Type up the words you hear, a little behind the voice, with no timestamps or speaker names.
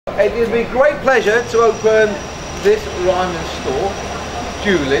It gives me great pleasure to open this Ryman store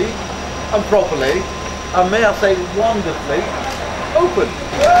duly and properly, and may I say wonderfully open.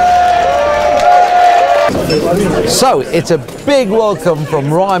 So it's a big welcome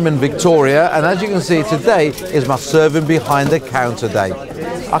from Ryman Victoria, and as you can see, today is my serving behind the counter day.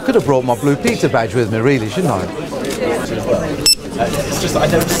 I could have brought my Blue Peter badge with me, really, shouldn't I? It's just that I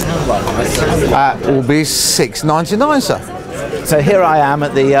don't sound like myself. That will be £6.99, sir. So here I am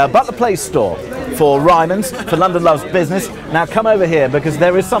at the Butler Place store for Ryman's, for London Loves Business. Now come over here because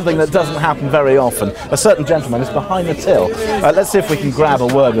there is something that doesn't happen very often. A certain gentleman is behind the till. Let's see if we can grab a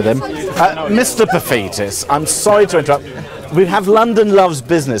word with him. Mr. Paphitis, I'm sorry to interrupt. We have London Loves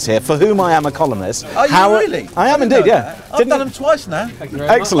Business here, for whom I am a columnist. Are you really? I am indeed, yeah. I've done them twice now.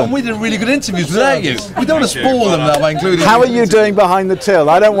 Excellent. And we did really good interviews without you. We don't want to spoil them though by including. How are you doing behind the till?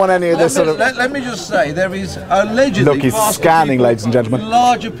 I don't want any of this sort of. Let me just say, there is allegedly. Look, he's scanning, ladies and gentlemen.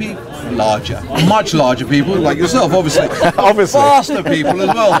 Much larger people, like yourself, obviously. Obviously. Faster people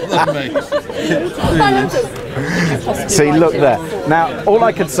as well than me. See, look there. Now, all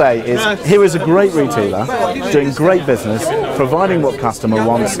I could say is, here is a great retailer, doing great business, providing what customer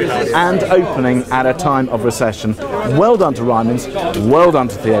wants, and opening at a time of recession. Well done to Ryman's, well done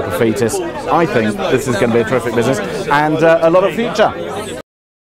to Theo Paphitis. I think this is going to be a terrific business, and a lot of future.